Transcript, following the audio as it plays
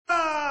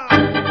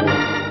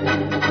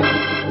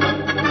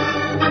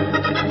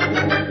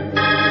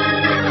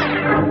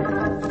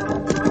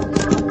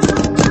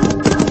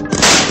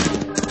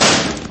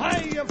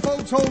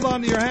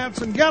onto your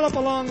hats and gallop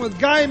along with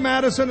Guy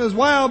Madison as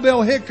Wild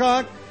Bill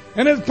Hickok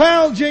and his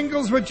pal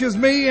Jingles, which is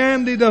me,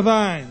 Andy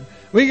Devine.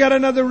 We got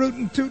another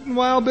rootin' tootin'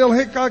 Wild Bill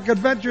Hickok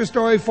adventure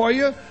story for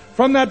you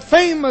from that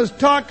famous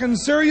talking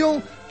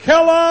cereal,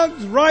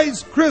 Kellogg's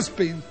Rice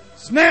Krispies.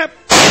 Snap,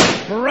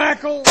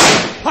 crackle,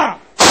 pop.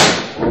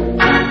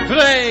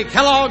 Today,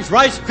 Kellogg's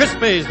Rice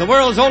Krispies, the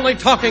world's only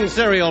talking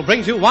cereal,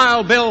 brings you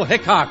Wild Bill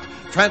Hickok,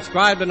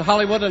 transcribed in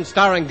Hollywood and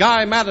starring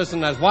Guy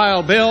Madison as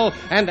Wild Bill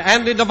and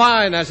Andy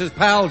Devine as his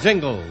pal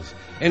Jingles.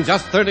 In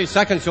just 30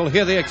 seconds, you'll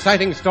hear the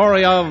exciting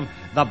story of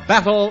the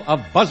Battle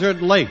of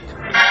Buzzard Lake.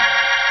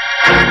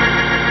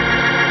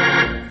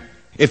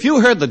 If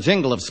you heard the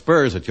jingle of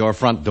spurs at your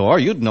front door,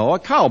 you'd know a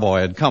cowboy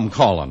had come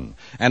calling.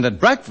 And at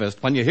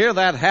breakfast, when you hear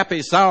that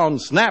happy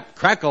sound, snap,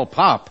 crackle,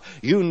 pop,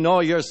 you know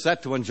you're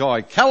set to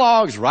enjoy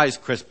Kellogg's Rice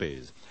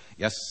Krispies.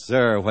 Yes,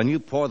 sir, when you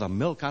pour the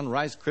milk on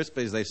Rice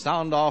Krispies, they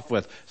sound off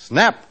with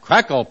snap,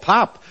 crackle,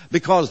 pop,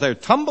 because they're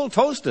tumble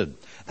toasted.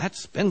 That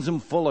spins them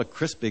full of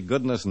crispy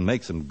goodness and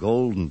makes them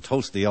golden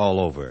toasty all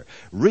over.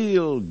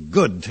 Real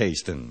good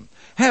tasting.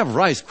 Have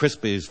Rice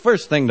Krispies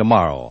first thing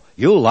tomorrow.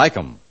 You'll like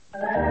them.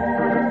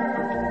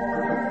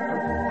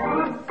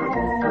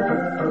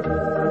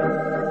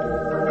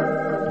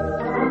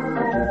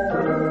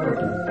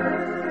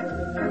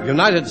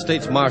 United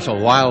States Marshal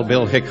Wild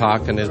Bill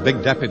Hickok and his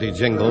big deputy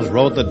Jingles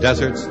rode the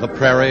deserts, the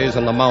prairies,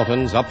 and the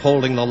mountains,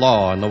 upholding the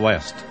law in the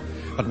West.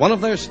 But one of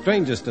their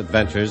strangest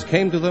adventures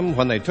came to them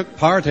when they took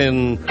part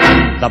in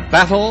the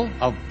Battle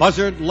of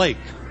Buzzard Lake.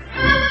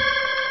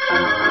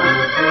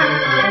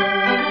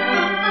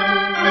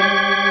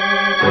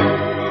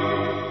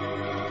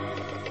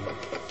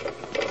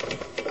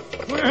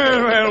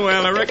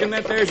 Well, I reckon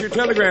that there's your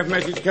telegraph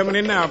message coming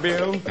in now,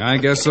 Bill. I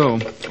guess so.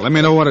 Let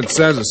me know what it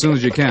says as soon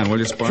as you can, will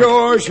you, Spark?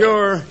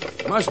 Sure.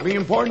 Must be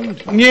important.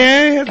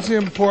 Yeah, it's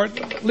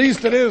important. At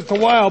least it is to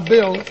Wild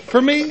Bill.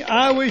 For me,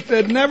 I wish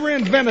they'd never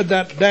invented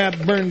that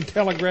dad-burned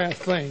telegraph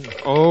thing.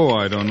 Oh,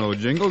 I don't know,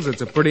 Jingles.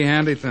 It's a pretty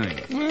handy thing.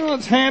 Well,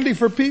 it's handy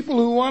for people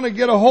who want to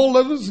get a hold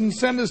of us and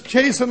send us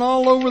chasing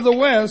all over the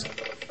West.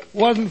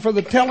 Wasn't for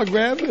the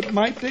telegraph, it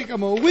might take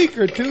them a week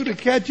or two to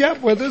catch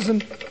up with us,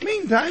 and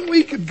meantime,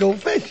 we could go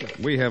fishing.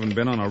 We haven't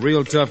been on a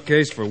real tough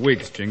case for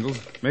weeks, Jingles.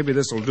 Maybe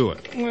this'll do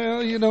it.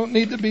 Well, you don't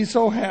need to be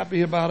so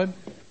happy about it.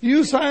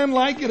 You sound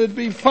like it'd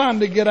be fun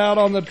to get out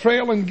on the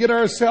trail and get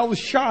ourselves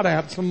shot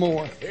at some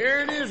more. Here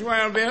it is,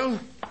 Wild Bill.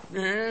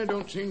 Yeah,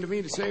 don't seem to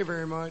me to say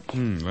very much.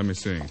 Let me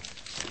see.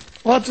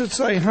 What's it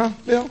say, huh,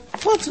 Bill?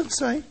 What's it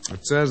say?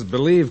 It says,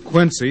 believe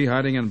Quincy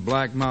hiding in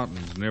Black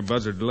Mountains near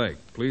Buzzard Lake.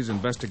 Please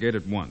investigate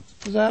at once.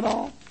 Is that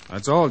all?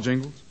 That's all,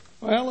 Jingles.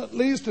 Well, at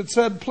least it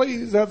said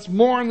please. That's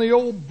more than the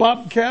old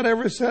bobcat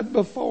ever said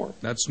before.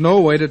 That's no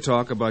way to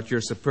talk about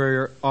your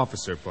superior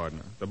officer,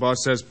 partner. The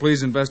boss says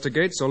please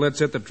investigate, so let's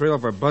hit the trail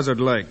for Buzzard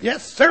Lake.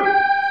 Yes, sir.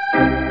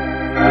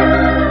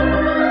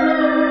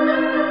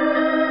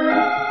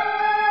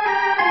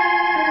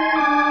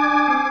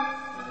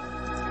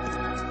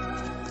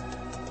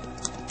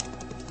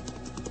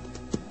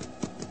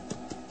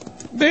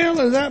 Bill,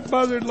 is that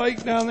Buzzard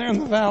Lake down there in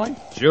the valley?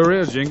 Sure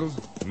is, Jingles.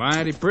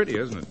 Mighty pretty,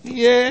 isn't it?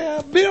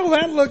 Yeah, Bill,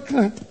 that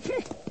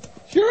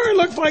sure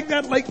looks like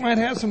that lake might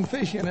have some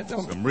fish in it,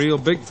 don't it? Some real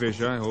big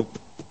fish, I hope.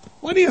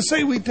 What do you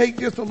say we take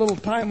just a little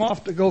time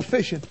off to go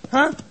fishing?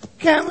 Huh?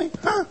 Can we?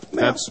 Huh,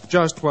 Bill? That's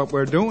just what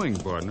we're doing,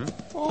 partner.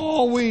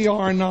 Oh, we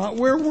are not.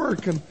 We're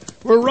working.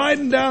 We're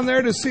riding down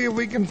there to see if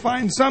we can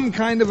find some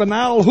kind of an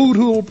owl hoot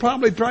who'll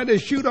probably try to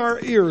shoot our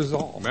ears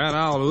off. That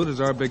owl hoot is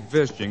our big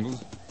fish,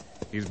 Jingles.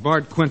 He's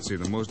Bart Quincy,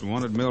 the most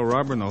wanted mill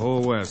robber in the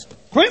whole West.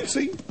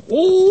 Quincy?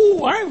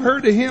 Oh, I've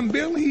heard of him,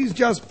 Bill. He's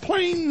just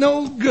plain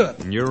no good.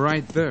 And you're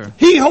right there.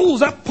 He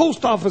holds up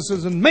post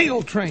offices and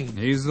mail trains.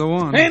 He's the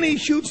one. And he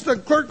shoots the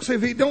clerks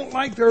if he don't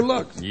like their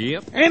looks.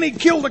 Yep. And he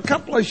killed a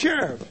couple of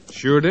sheriffs.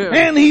 Sure did.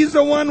 And he's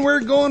the one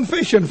we're going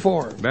fishing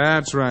for.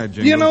 That's right,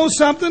 Jingles. You know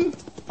something?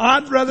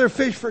 I'd rather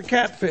fish for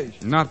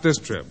catfish. Not this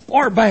trip.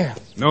 Or bass.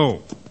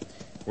 No.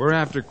 We're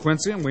after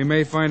Quincy, and we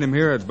may find him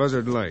here at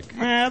Buzzard Lake.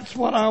 That's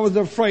what I was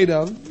afraid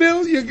of.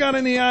 Bill, you got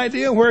any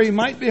idea where he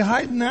might be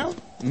hiding out?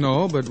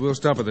 No, but we'll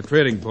stop at the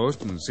trading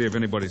post and see if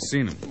anybody's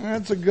seen him.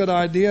 That's a good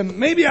idea. And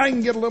maybe I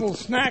can get a little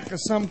snack of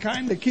some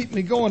kind to keep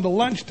me going to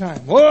lunchtime.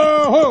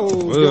 Whoa!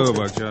 Whoa,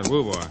 Buckshot.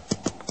 Whoa, boy.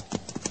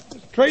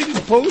 This trading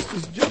post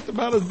is just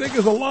about as big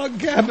as a log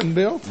cabin,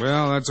 Bill.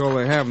 Well, that's all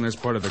they have in this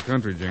part of the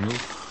country, Jingles.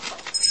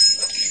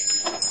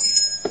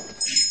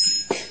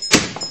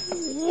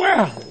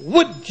 Well,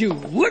 would you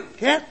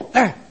look at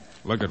that?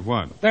 Look at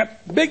what?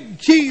 That big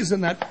cheese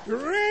and that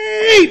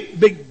great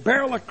big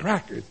barrel of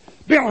crackers.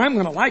 Bill, I'm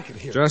going to like it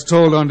here. Just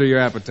hold on to your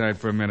appetite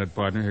for a minute,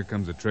 partner. Here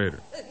comes the trader.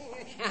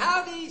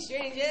 Howdy,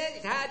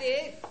 strangers.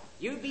 Howdy.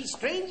 You be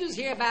strangers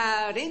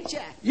hereabout, ain't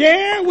ya?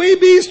 Yeah, we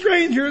be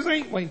strangers,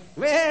 ain't we?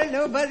 Well,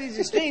 nobody's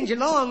a stranger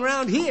long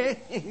around here.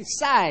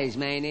 Size,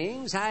 my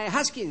name. Si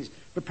Huskins,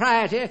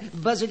 proprietor,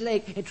 Buzzard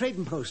Lake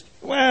Trading Post.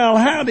 Well,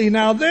 howdy.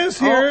 Now, this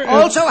here...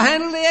 Also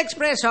handle the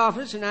express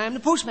office, and I'm the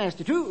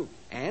postmaster, too.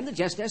 and the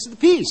justice of the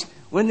peace,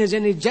 when there's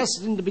any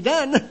justicing to be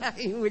done,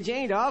 which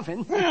ain't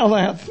often. Well,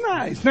 that's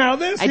nice. Now,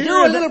 this I here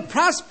do a is little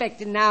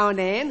prospecting now and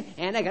then,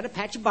 and I got a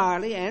patch of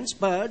barley and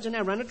spuds, and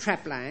I run a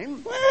trap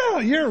line.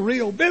 Well, you're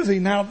real busy.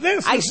 Now,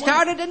 this I is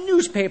started a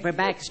newspaper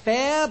back a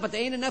spell, but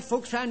there ain't enough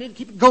folks around here to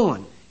keep it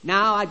going.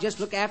 Now I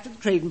just look after the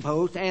trading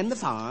post and the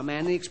farm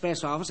and the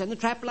express office and the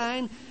trap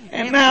line.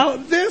 And now,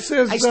 this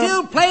is... I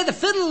still play the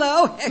fiddle,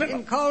 though,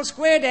 and call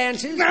square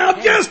dances. Now,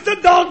 just a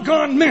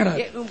doggone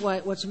minute.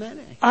 What's the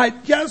matter? I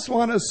just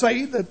want to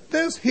say that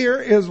this here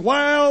is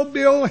Wild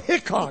Bill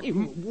Hickok.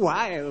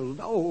 Wild?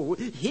 Oh,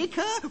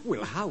 Hickok?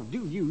 Well, how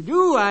do you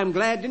do? I'm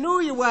glad to know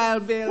you,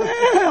 Wild Bill.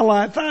 Well,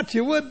 I thought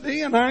you would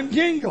be, and I'm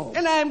Jingles.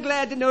 And I'm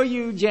glad to know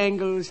you,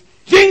 Jangles.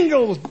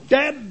 Jingles,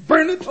 Dad,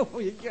 burn it. Oh,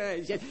 you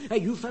guys.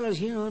 You fellas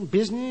here on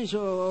business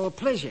or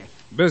pleasure?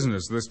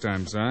 Business this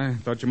time, Si.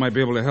 Thought you might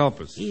be able to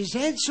help us. He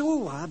said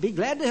so. I'll be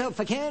glad to help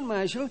if I can,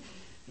 Marshal.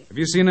 Have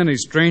you seen any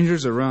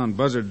strangers around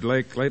Buzzard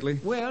Lake lately?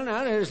 Well,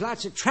 now, there's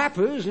lots of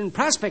trappers and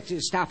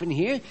prospectors stopping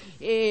here.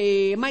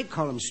 You might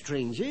call them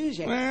strangers.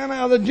 Well,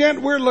 now, the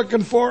gent we're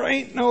looking for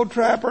ain't no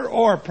trapper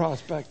or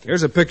prospector.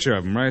 Here's a picture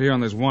of him right here on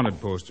this wanted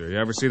poster. You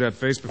ever see that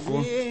face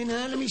before? Yeah,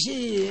 now, let me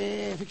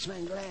see. Fix my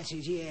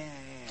glasses, yeah.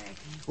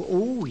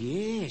 Oh,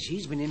 yes,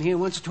 he's been in here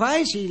once or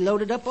twice. He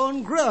loaded up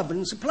on grub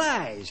and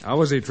supplies. How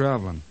was he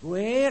traveling?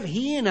 Well,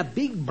 he and a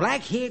big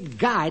black-haired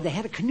guy, they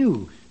had a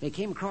canoe. They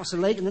came across the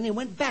lake, and then they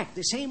went back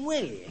the same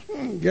way.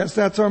 Guess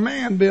that's our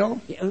man, Bill.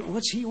 Yeah,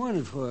 what's he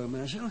wanted for,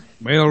 Marshal?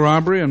 Mail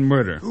robbery and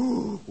murder.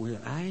 Well,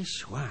 I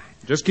swear.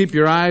 Just keep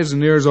your eyes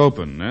and ears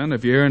open, and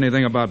if you hear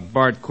anything about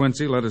Bart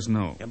Quincy, let us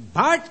know.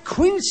 Bart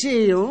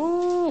Quincy.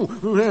 Oh,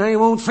 I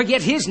won't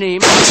forget his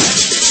name.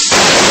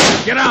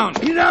 Get down!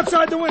 He's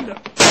outside the window.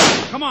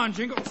 Come on,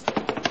 Jingles.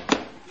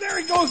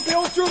 There he goes,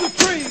 Bill, through the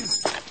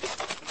trees.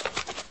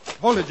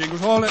 Hold it,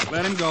 Jingles, hold it.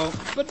 Let him go.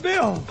 But,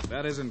 Bill...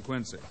 That isn't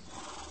Quincy.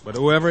 But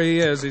whoever he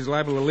is, he's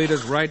liable to lead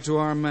us right to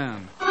our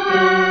man.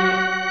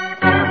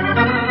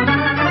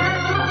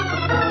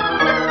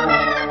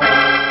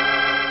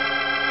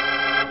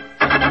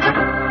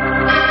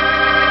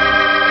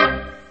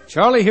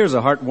 Charlie, here's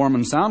a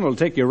heartwarming sound that'll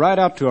take you right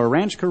out to a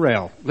ranch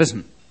corral.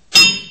 Listen.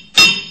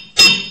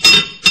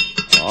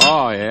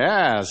 Oh,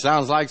 yeah.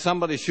 Sounds like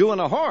somebody shoeing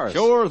a horse.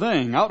 Sure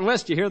thing. Out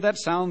west, you hear that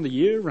sound the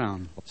year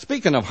round.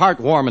 Speaking of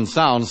heartwarming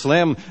sound,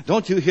 Slim,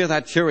 don't you hear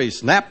that cheery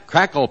snap,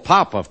 crackle,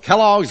 pop of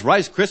Kellogg's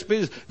Rice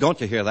Krispies? Don't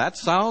you hear that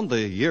sound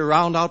the year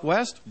round out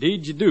west?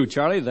 Deed you do,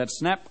 Charlie. That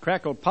snap,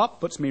 crackle, pop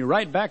puts me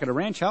right back at a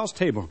ranch house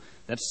table.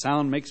 That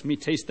sound makes me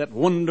taste that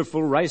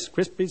wonderful Rice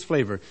Krispies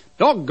flavor.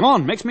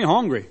 Doggone, makes me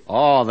hungry.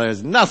 Oh,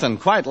 there's nothing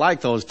quite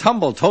like those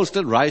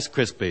tumble-toasted Rice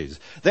Krispies.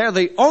 They're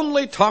the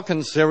only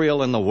talking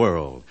cereal in the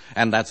world.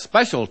 And that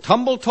special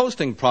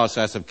tumble-toasting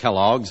process of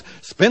Kellogg's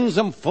spins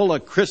them full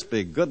of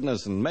crispy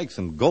goodness and makes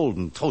them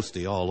golden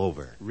toasty all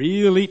over.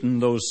 Real eatin',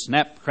 those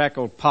snap,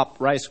 crackle, pop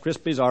Rice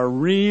Krispies are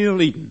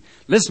real eatin'.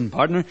 Listen,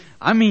 partner,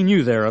 I mean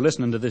you there are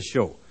listening to this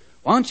show.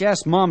 Why don't you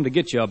ask Mom to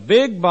get you a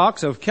big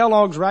box of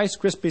Kellogg's Rice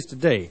Krispies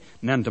today,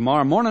 and then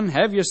tomorrow morning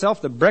have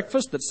yourself the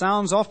breakfast that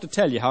sounds off to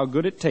tell you how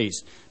good it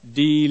tastes.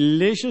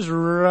 Delicious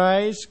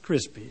Rice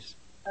Krispies.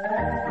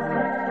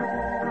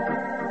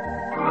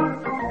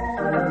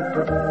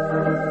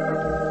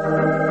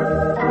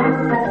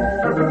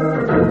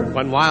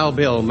 When Wild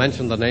Bill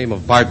mentioned the name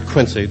of Bart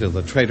Quincy to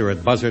the trader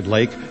at Buzzard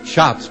Lake,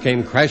 shots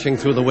came crashing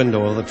through the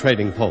window of the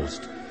trading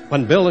post.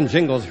 When Bill and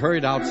Jingles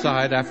hurried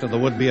outside after the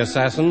would-be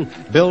assassin,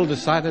 Bill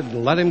decided to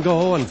let him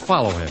go and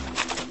follow him.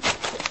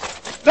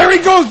 There he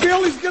goes,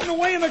 Bill. He's getting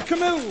away in a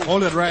canoe.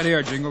 Hold it right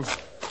here, Jingles.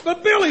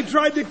 But Billy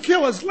tried to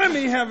kill us. Let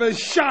me have a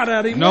shot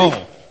at him.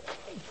 No.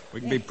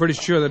 We can be pretty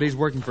sure that he's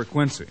working for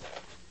Quincy.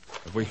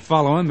 If we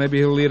follow him, maybe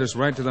he'll lead us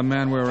right to the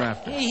man we're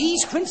after. Hey,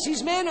 he's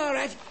Quincy's man, all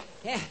right.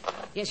 Yeah.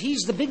 Yes,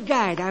 he's the big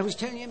guide I was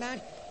telling you about.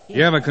 Yeah.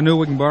 You have a canoe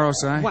we can borrow,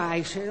 Si?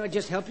 Why, sir,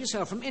 just help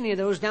yourself from any of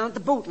those down at the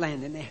boat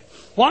landing there.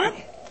 What?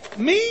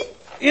 Me?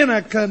 In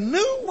a canoe?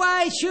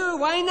 Why, sure,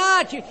 why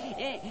not?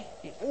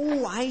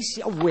 Oh, I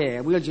see.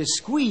 Well, we'll just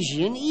squeeze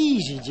you in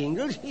easy,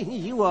 Jingles.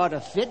 You ought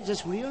to fit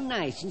just real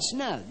nice and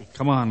snug.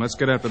 Come on, let's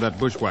get after that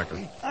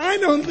bushwhacker. I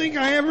don't think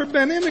I ever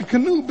been in a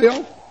canoe,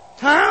 Bill.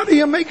 How do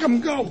you make 'em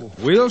go?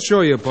 We'll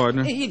show you,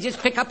 partner. You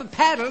just pick up a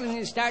paddle and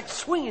you start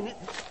swinging it.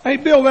 Hey,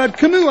 Bill, that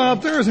canoe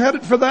out there is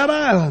headed for that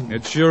island.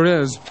 It sure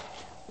is.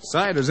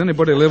 Si, does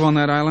anybody live on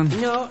that island?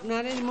 No,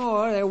 not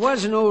anymore. There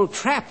was an old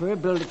trapper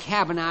built a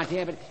cabin out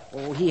there, but,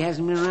 he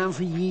hasn't been around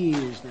for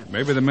years now.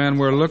 Maybe the man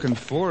we're looking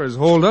for is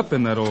holed up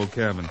in that old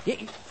cabin.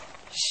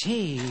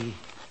 Say,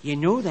 you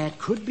know that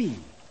could be.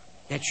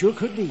 That sure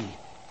could be.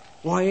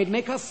 Why, it'd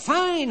make a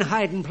fine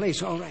hiding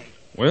place, all right.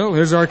 Well,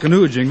 here's our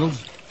canoe,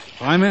 Jingles.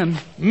 Climb in.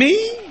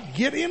 Me?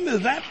 Get into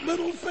that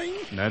little thing?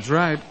 That's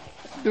right.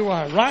 Do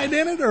I ride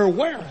in it or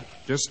wear it?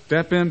 Just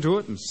step into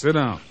it and sit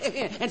down.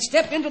 And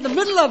step into the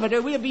middle of it,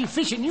 or we'll be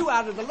fishing you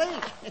out of the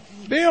lake.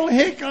 Bill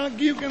Hickok,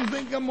 you can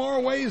think of more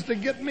ways to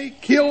get me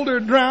killed or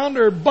drowned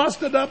or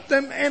busted up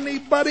than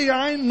anybody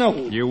I know.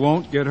 You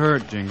won't get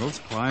hurt, Jingles.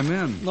 Climb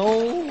in.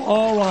 No,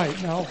 all right.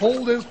 Now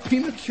hold this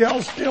peanut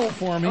shell still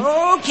for me.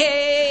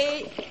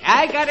 Okay,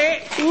 I got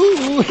it.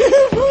 Ooh,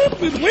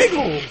 it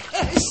wiggles.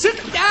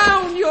 Sit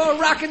down, you're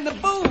rocking the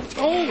boat.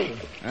 Oh.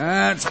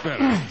 That's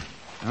better.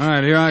 All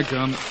right, here I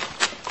come.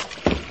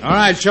 All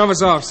right, shove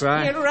us off, Si.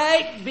 You're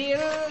right, Bill.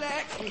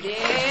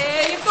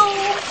 There you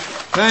go.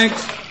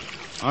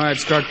 Thanks. All right,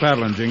 start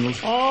paddling,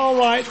 Jingles. All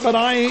right, but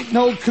I ain't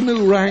no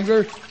canoe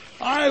wrangler.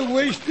 I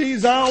wish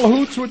these owl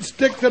hoots would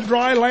stick to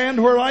dry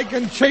land where I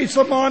can chase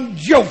them on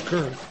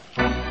jokers.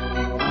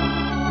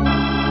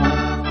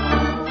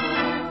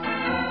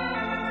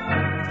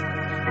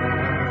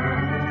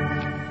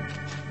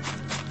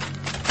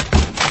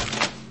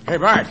 Hey,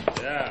 Bart.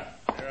 Yeah,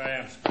 here I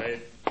am,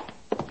 Spade.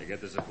 You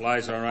get the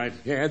supplies all right?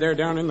 Yeah, they're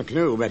down in the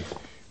canoe, but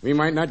we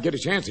might not get a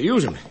chance to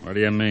use them. What do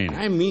you mean?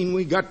 I mean,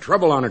 we got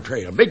trouble on our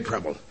trail, big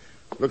trouble.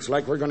 Looks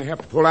like we're going to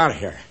have to pull out of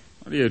here.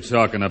 What are you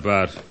talking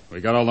about?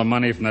 We got all the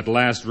money from that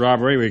last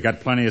robbery, we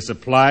got plenty of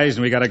supplies,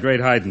 and we got a great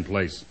hiding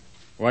place.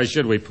 Why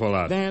should we pull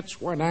out?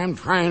 That's what I'm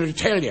trying to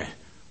tell you.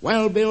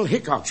 Wild Bill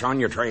Hickok's on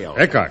your trail.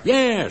 Hickok?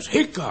 Yes,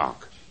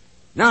 Hickok.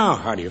 Now,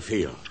 how do you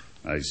feel?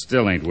 I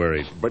still ain't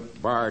worried.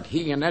 But, Bart,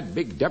 he and that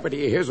big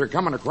deputy of his are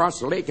coming across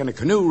the lake in a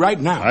canoe right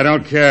now. I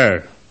don't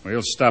care.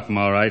 We'll stop them,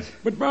 all right.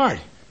 But, Bart,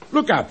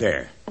 look out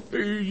there.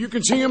 You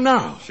can see him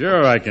now.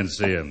 Sure I can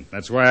see him.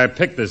 That's why I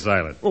picked this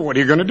island. Well, what are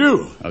you going to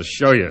do? I'll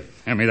show you.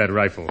 Hand me that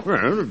rifle.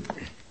 Well,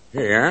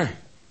 here.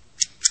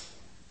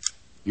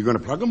 You going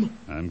to plug them?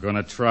 I'm going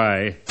to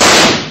try.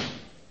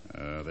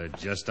 They're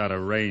just out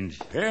of range.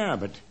 Yeah,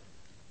 but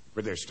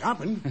they're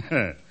stopping.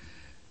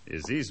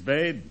 You see,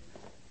 Spade?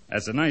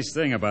 That's a nice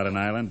thing about an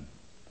island.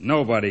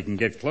 Nobody can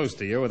get close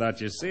to you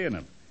without you seeing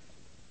them.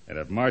 And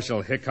if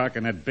Marshal Hickok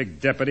and that big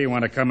deputy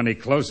want to come any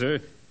closer,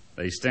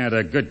 they stand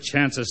a good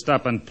chance of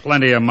stopping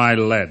plenty of my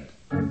lead.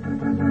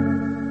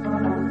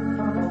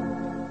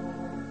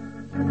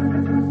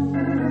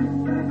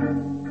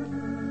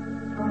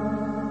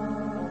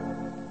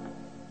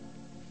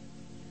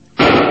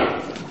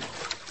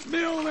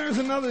 Bill, there's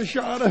another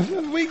shot.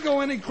 If we go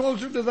any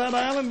closer to that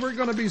island, we're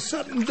going to be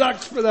setting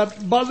ducks for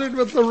that buzzard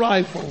with the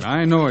rifle.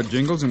 I know it,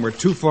 Jingles, and we're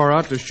too far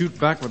out to shoot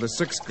back with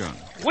a 6-gun.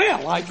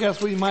 Well, I guess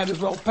we might as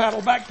well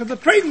paddle back to the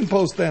trading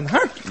post then,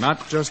 huh?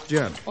 Not just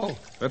yet. Oh.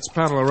 Let's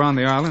paddle around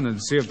the island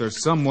and see if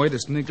there's some way to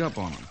sneak up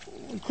on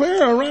them.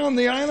 Clear around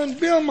the island,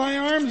 Bill, my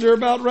arms are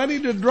about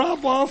ready to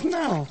drop off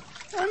now.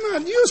 I'm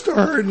not used to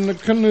herding a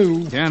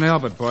canoe. Can't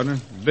help it, partner.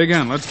 Dig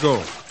in. Let's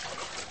go.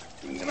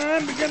 And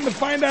I'm beginning to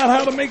find out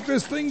how to make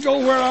this thing go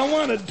where I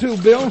want it to,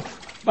 Bill.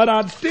 But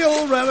I'd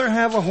still rather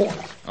have a horse.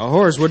 A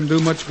horse wouldn't do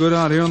much good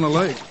out here on the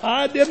lake.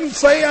 I didn't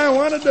say I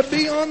wanted to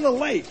be on the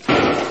lake.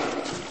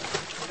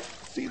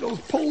 See, those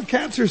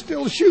polecats are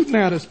still shooting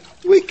at us.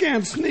 We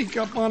can't sneak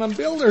up on them,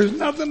 Bill. There's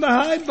nothing to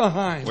hide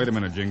behind. Wait a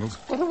minute, Jingles.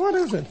 What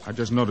is it? I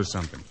just noticed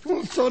something.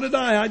 Well, so did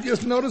I. I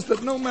just noticed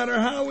that no matter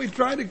how we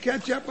try to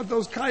catch up with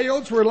those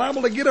coyotes, we're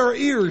liable to get our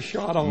ears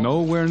shot off.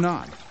 No, we're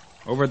not.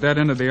 Over at that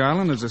end of the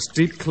island is a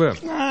steep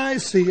cliff. I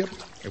see it.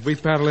 If we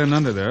paddle in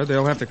under there,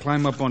 they'll have to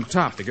climb up on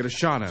top to get a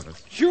shot at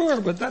us. Sure,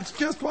 but that's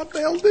just what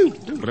they'll do.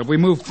 But if we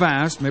move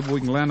fast, maybe we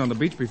can land on the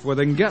beach before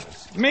they can get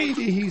us.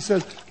 Maybe, he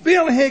says.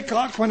 Bill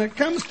Hickok, when it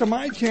comes to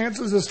my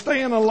chances of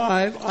staying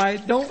alive, I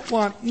don't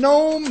want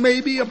no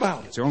maybe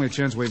about it. It's the only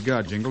chance we've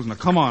got, Jingles. Now,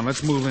 come on,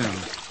 let's move in.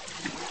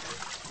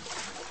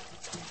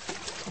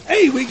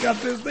 Hey, we got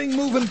this thing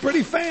moving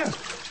pretty fast.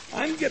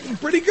 I'm getting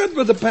pretty good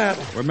with the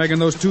paddle. We're making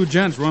those two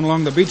gents run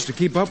along the beach to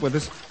keep up with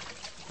us.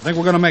 I think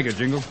we're going to make it,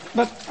 Jingle.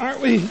 But aren't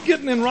we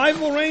getting in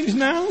rifle range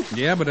now?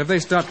 Yeah, but if they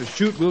stop to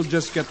shoot, we'll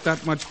just get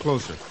that much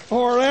closer.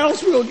 Or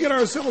else we'll get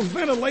ourselves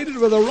ventilated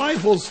with a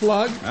rifle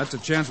slug. That's a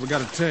chance we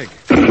got to take.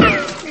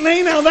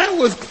 Nay, now that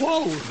was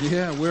close.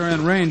 Yeah, we're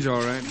in range,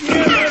 all right.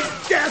 Yeah,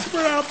 that Jasper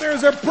out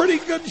there's a pretty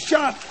good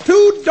shot.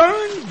 Too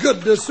darn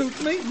good to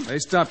suit me. They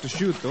stop to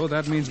shoot, though.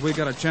 That means we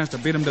got a chance to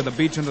beat them to the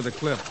beach under the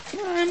cliff.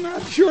 I'm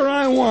not sure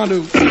I want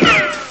to.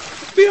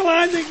 Bill,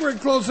 I think we're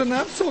close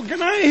enough, so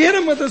can I hit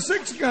him with a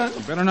 6-gun?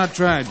 Better not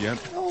try it yet.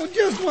 Oh,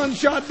 just one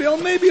shot, Bill.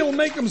 Maybe it'll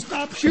make them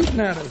stop shooting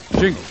at us.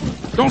 Jingle,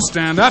 don't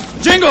stand up.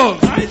 Jingle!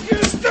 I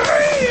just...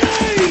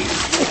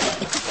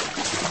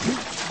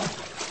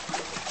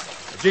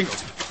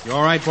 Jingles, you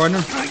all right,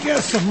 partner? I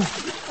guess so.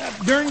 That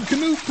darn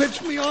canoe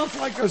pitched me off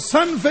like a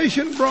sunfish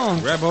in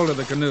bronze. Grab hold of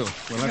the canoe.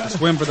 We'll have to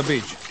swim for the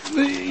beach.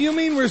 You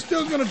mean we're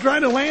still going to try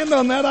to land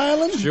on that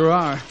island? Sure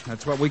are.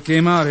 That's what we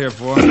came out here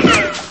for.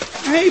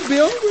 Hey,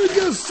 Bill, we're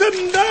just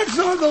sitting ducks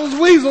on those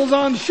weasels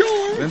on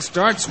shore. Then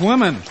start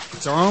swimming.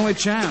 It's our only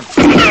chance.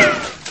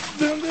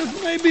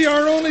 This may be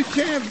our only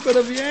chance, but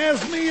if you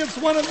ask me, it's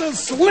one of the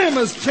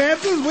slimmest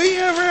chances we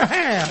ever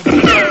had.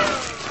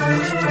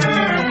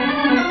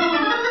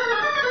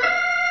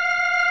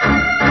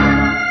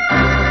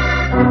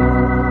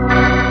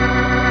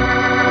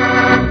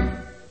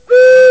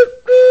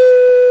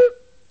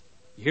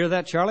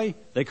 that, Charlie?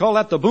 They call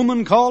that the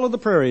boomin' call of the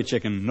prairie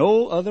chicken.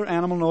 No other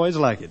animal noise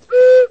like it.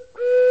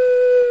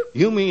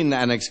 You mean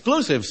an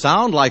exclusive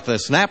sound like the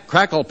snap,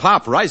 crackle,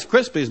 pop Rice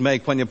Krispies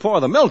make when you pour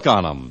the milk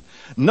on them.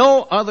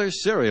 No other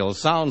cereal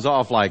sounds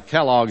off like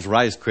Kellogg's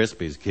Rice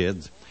Krispies,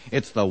 kids.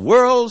 It's the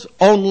world's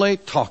only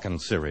talking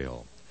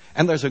cereal.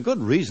 And there's a good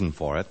reason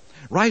for it.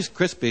 Rice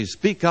Krispies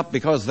speak up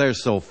because they're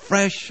so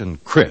fresh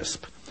and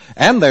crisp.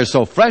 And they're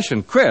so fresh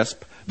and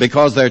crisp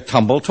because they're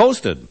tumble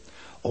toasted.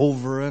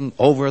 Over and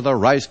over the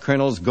rice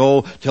kernels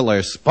go till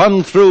they're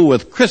spun through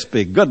with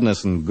crispy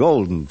goodness and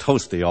golden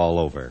toasty all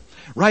over.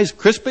 Rice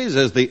Krispies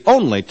is the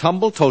only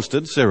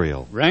tumble-toasted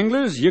cereal.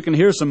 Wranglers, you can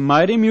hear some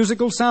mighty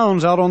musical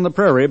sounds out on the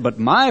prairie, but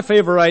my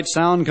favorite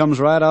sound comes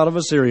right out of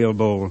a cereal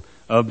bowl.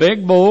 A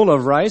big bowl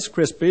of Rice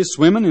Krispies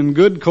swimming in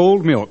good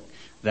cold milk.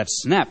 That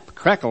snap,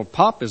 crackle,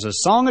 pop is a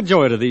song of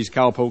joy to these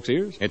cowpokes'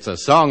 ears. It's a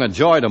song of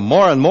joy to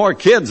more and more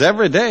kids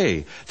every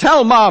day.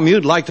 Tell Mom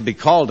you'd like to be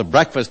called to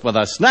breakfast with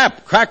a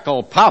snap,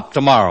 crackle, pop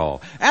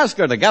tomorrow. Ask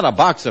her to get a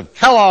box of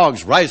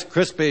Kellogg's Rice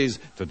Krispies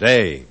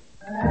today.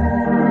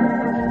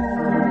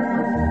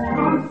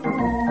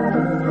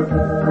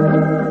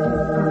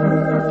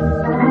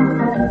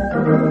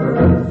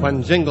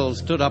 When Jingles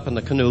stood up in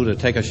the canoe to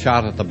take a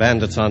shot at the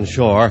bandits on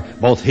shore,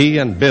 both he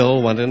and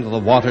Bill went into the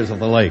waters of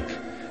the lake.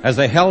 As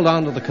they held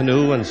onto the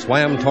canoe and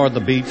swam toward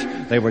the beach,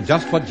 they were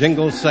just what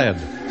Jingles said,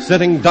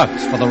 sitting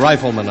ducks for the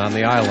riflemen on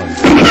the island.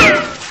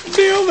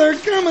 Bill, they're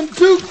coming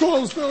too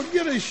close. They'll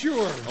get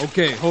ashore.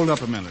 Okay, hold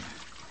up a minute.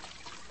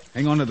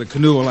 Hang on to the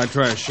canoe while I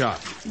try a shot.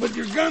 But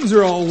your guns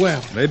are all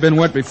wet. They've been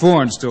wet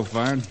before and still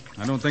fired.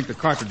 I don't think the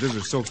cartridges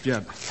are soaked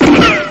yet.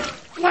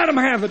 Let them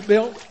have it,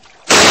 Bill.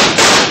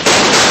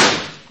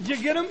 Did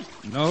you get them?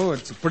 No,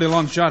 it's a pretty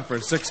long shot for a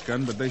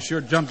 6-gun, but they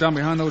sure jumped down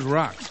behind those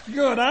rocks.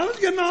 Good. I was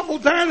getting awful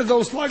tired of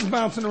those slugs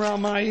bouncing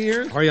around my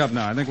ears. Hurry up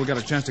now. I think we got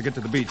a chance to get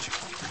to the beach.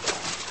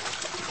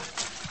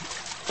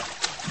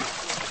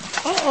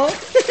 Uh-oh.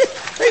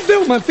 Hey,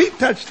 Bill, my feet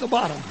touched the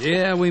bottom.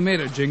 Yeah, we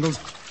made it, Jingles.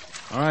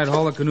 All right,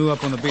 haul the canoe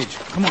up on the beach.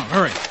 Come on,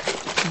 hurry.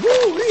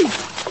 Woo-wee.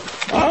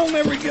 I'll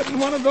never get in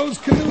one of those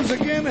canoes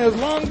again as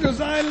long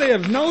as I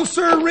live. No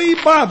sirree,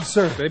 Bob,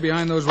 sir. Stay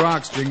behind those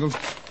rocks, Jingles.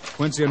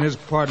 Quincy and his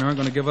partner aren't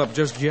going to give up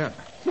just yet.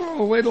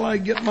 Oh, wait till I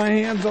get my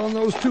hands on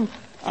those two.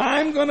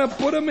 I'm going to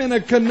put them in a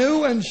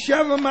canoe and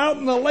shove them out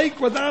in the lake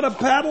without a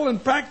paddle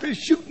and practice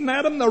shooting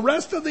at them the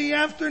rest of the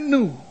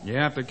afternoon. You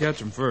have to catch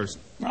them first.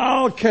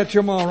 I'll catch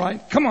them all right.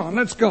 Come on,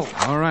 let's go.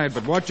 All right,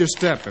 but watch your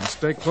step and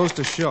stay close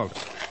to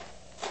shelter.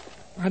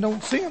 I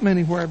don't see them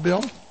anywhere,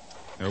 Bill.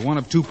 They're one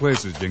of two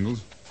places,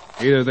 Jingles.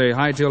 Either they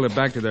hightail it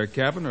back to their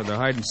cabin or they're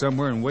hiding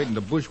somewhere and waiting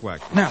to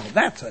bushwhack. Now,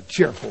 that's a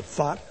cheerful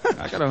thought.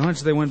 I got a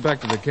hunch they went back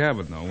to the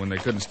cabin, though, when they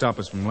couldn't stop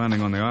us from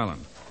landing on the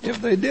island.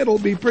 If they did, it'll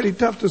be pretty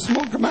tough to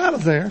smoke them out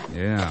of there.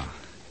 Yeah.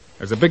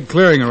 There's a big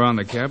clearing around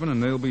the cabin,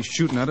 and they'll be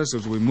shooting at us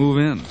as we move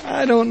in.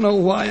 I don't know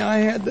why I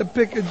had to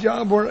pick a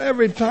job where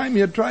every time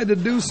you try to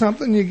do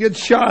something, you get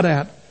shot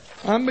at.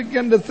 I'm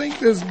beginning to think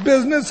this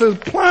business is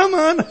plumb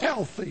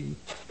unhealthy.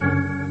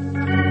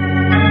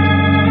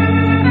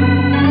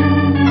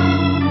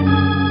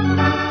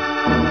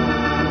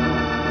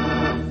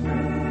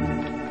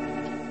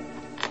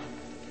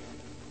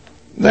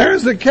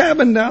 There's the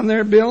cabin down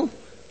there, Bill.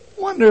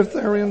 Wonder if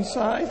they're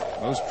inside.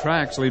 Those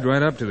tracks lead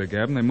right up to the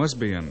cabin. They must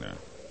be in there.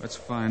 Let's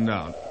find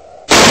out.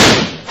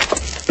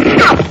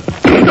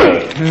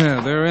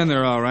 Yeah, they're in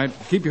there all right.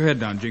 Keep your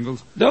head down,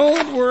 Jingles.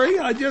 Don't worry.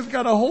 I just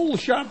got a hole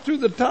shot through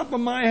the top of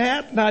my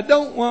hat, and I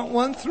don't want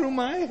one through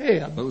my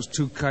head. Those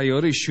two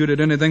coyotes shoot at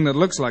anything that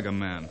looks like a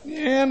man.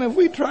 Yeah, and if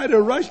we try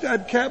to rush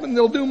that cabin,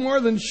 they'll do more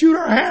than shoot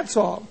our hats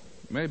off.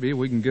 Maybe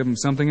we can give them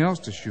something else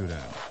to shoot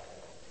at.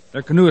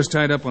 Their canoe is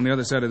tied up on the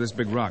other side of this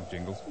big rock,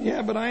 Jingles.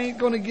 Yeah, but I ain't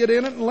going to get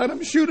in it and let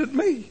them shoot at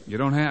me. You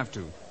don't have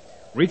to.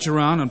 Reach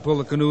around and pull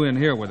the canoe in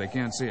here where they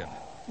can't see it.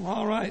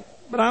 All right,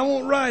 but I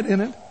won't ride in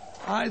it.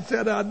 I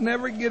said I'd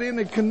never get in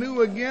a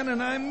canoe again,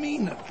 and I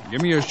mean it. Give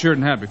me your shirt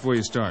and hat before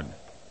you start.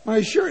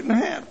 My shirt and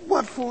hat?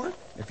 What for?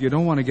 If you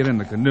don't want to get in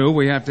the canoe,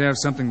 we have to have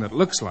something that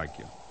looks like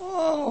you.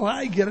 Oh,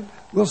 I get it.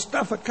 We'll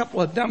stuff a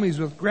couple of dummies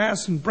with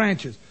grass and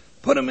branches.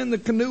 Put them in the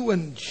canoe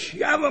and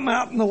shove them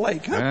out in the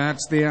lake, huh?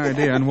 That's the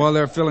idea. And while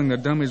they're filling the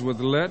dummies with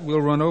lead,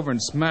 we'll run over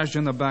and smash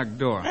in the back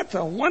door. That's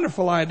a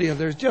wonderful idea.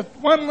 There's just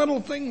one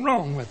little thing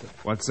wrong with it.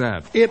 What's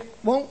that? It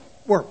won't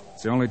work.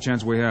 It's the only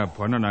chance we have,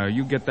 partner. Now,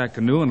 you get that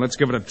canoe and let's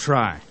give it a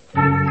try.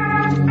 Well,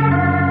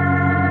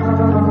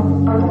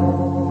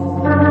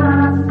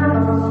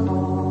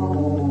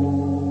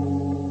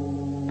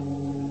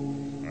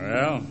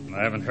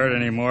 I haven't heard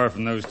any more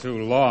from those two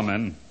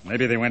lawmen.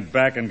 Maybe they went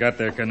back and got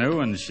their canoe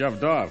and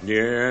shoved off.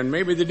 Yeah, and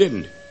maybe they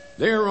didn't.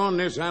 They're on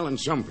this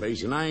island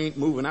someplace, and I ain't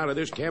moving out of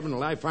this cabin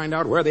till I find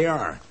out where they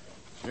are.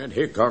 That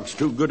Hickok's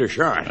too good a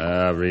shot.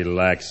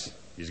 Relax.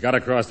 He's got to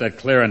cross that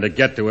clearing to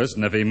get to us,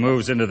 and if he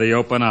moves into the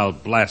open, I'll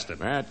blast him.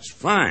 That's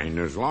fine,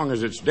 as long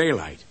as it's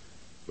daylight.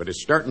 But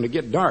it's starting to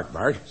get dark,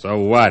 Bart. So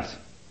what?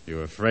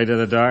 You afraid of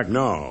the dark?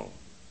 No.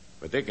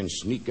 But they can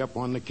sneak up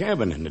on the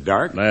cabin in the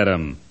dark. Let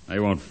 'em. They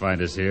won't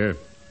find us here.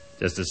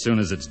 Just as soon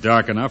as it's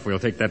dark enough, we'll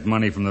take that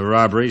money from the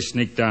robbery,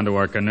 sneak down to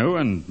our canoe,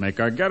 and make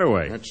our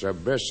getaway. That's the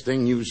best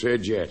thing you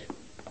said yet.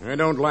 I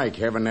don't like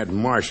having that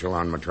marshal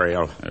on my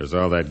trail. There's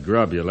all that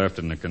grub you left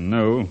in the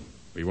canoe.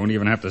 We won't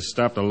even have to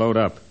stop to load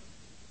up.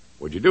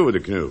 What'd you do with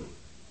the canoe?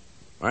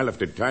 I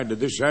left it tied to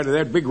this side of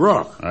that big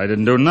rock. I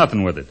didn't do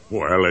nothing with it.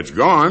 Well, it's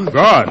gone.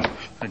 Gone?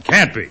 It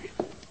can't be.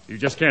 You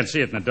just can't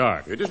see it in the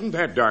dark. It isn't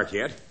that dark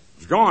yet.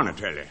 It's gone, I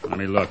tell you. Let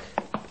me look.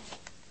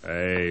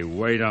 Hey,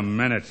 wait a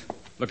minute.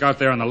 Look out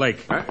there on the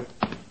lake. Huh?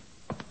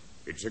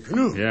 It's a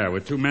canoe. Yeah,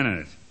 with 2 men in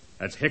it.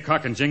 That's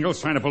Hickok and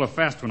Jingles trying to pull a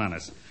fast one on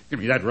us. Give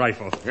me that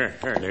rifle. There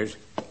it is.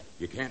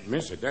 You can't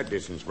miss at that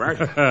distance,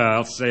 Bart.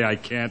 I'll say I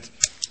can't.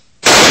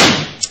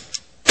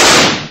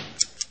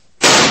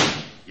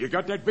 You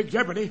got that big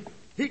deputy?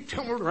 He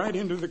tumbled right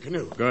into the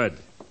canoe. Good.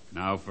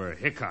 Now for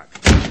Hickok.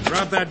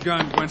 Drop that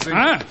gun, Quincy.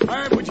 Huh? All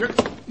right, would you...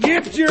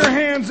 Get your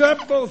hands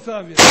up, both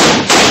of you.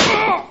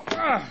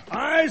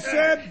 I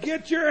said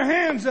get your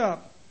hands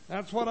up.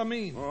 That's what I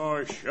mean.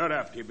 Oh, shut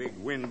up, you big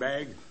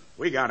windbag.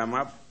 We got him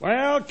up.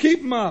 Well,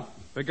 keep 'em up.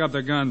 Pick up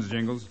the guns,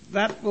 Jingles.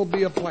 That will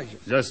be a pleasure.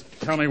 Just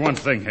tell me one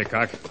thing,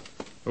 Hickok.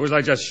 Who was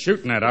I just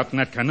shooting at out in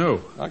that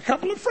canoe? A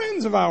couple of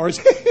friends of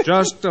ours.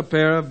 Just a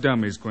pair of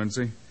dummies,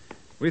 Quincy.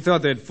 We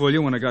thought they'd fool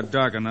you when it got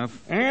dark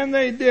enough. And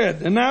they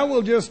did. And now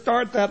we'll just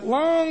start that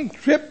long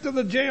trip to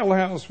the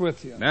jailhouse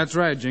with you. That's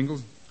right,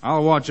 Jingles.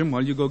 I'll watch him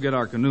while you go get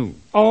our canoe.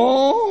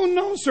 Oh,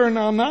 no, sir.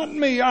 Now, not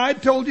me. I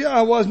told you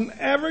I wasn't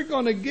ever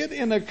going to get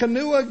in a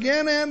canoe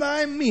again, and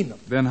I mean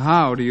it. Then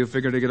how do you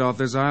figure to get off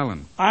this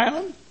island?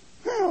 Island?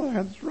 Well,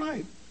 that's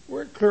right.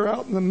 We're clear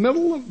out in the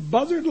middle of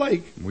Buzzard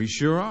Lake. We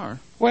sure are.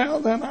 Well,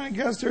 then I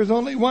guess there's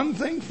only one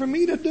thing for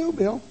me to do,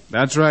 Bill.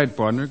 That's right,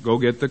 partner. Go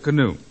get the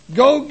canoe.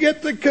 Go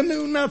get the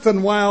canoe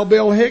nothing, Wild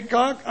Bill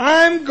Hickok.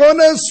 I'm going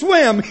to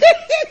swim.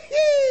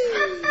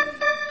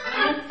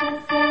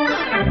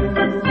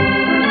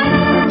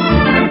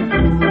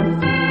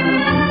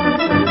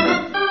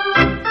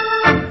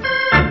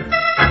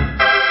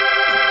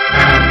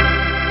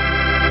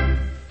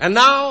 And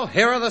now,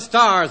 here are the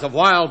stars of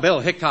Wild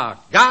Bill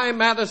Hickok, Guy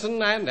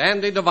Madison and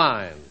Andy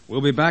Devine.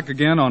 We'll be back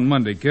again on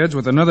Monday, kids,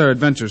 with another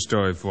adventure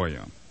story for you.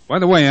 By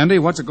the way, Andy,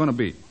 what's it going to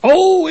be?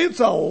 Oh,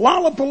 it's a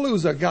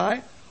Lollapalooza,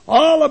 Guy.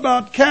 All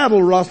about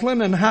cattle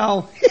rustling and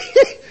how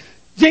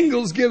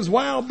Jingles gives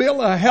Wild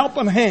Bill a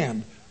helping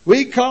hand.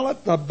 We call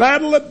it the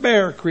Battle at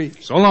Bear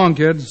Creek. So long,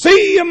 kids.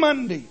 See you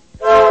Monday.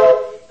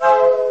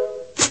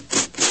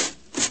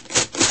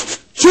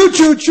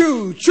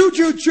 Choo-choo-choo.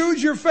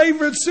 Choo-choo-choo's your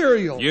favorite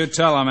cereal. You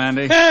tell him,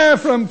 Andy.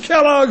 From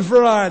Kellogg's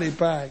Variety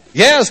Pack.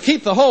 Yes,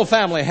 keep the whole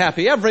family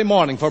happy every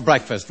morning for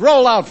breakfast.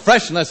 Roll out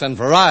freshness and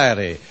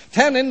variety.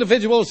 10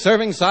 individual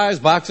serving size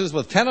boxes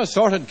with 10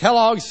 assorted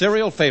Kellogg's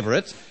cereal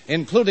favorites,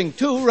 including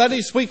 2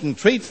 ready sweetened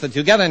treats that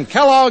you get in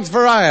Kellogg's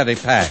Variety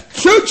Pack.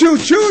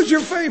 Choo-choo-choo's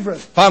your favorite.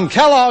 From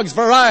Kellogg's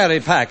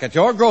Variety Pack at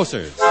your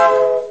grocer's.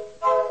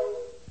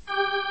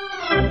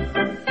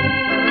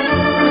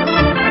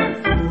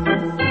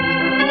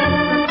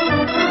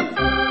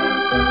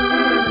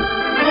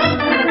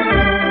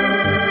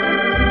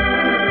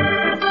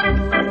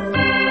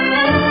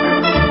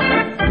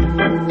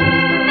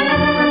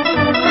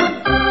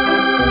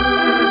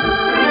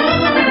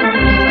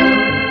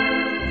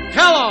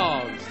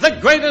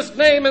 Greatest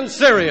name in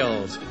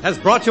cereals, has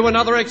brought you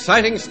another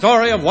exciting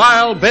story of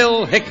Wild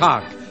Bill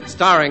Hickok,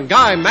 starring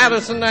Guy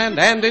Madison and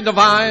Andy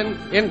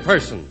Devine in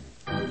person.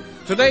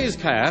 Today's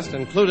cast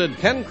included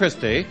Ken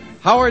Christie,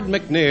 Howard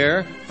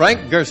McNear,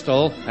 Frank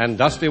Gerstle, and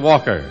Dusty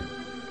Walker.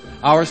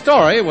 Our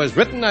story was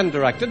written and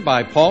directed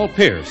by Paul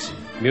Pierce,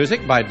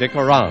 music by Dick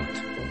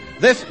Orant.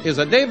 This is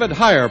a David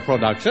Heyer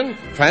production,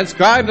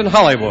 transcribed in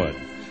Hollywood.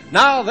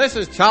 Now, this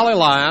is Charlie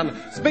Lyon,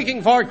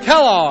 speaking for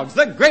Kellogg's,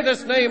 the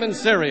greatest name in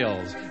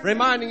cereals,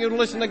 reminding you to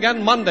listen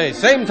again Monday,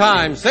 same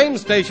time, same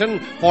station,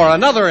 for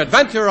another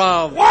adventure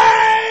of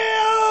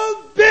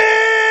Wild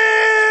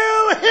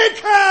Bill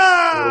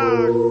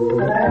Hickok!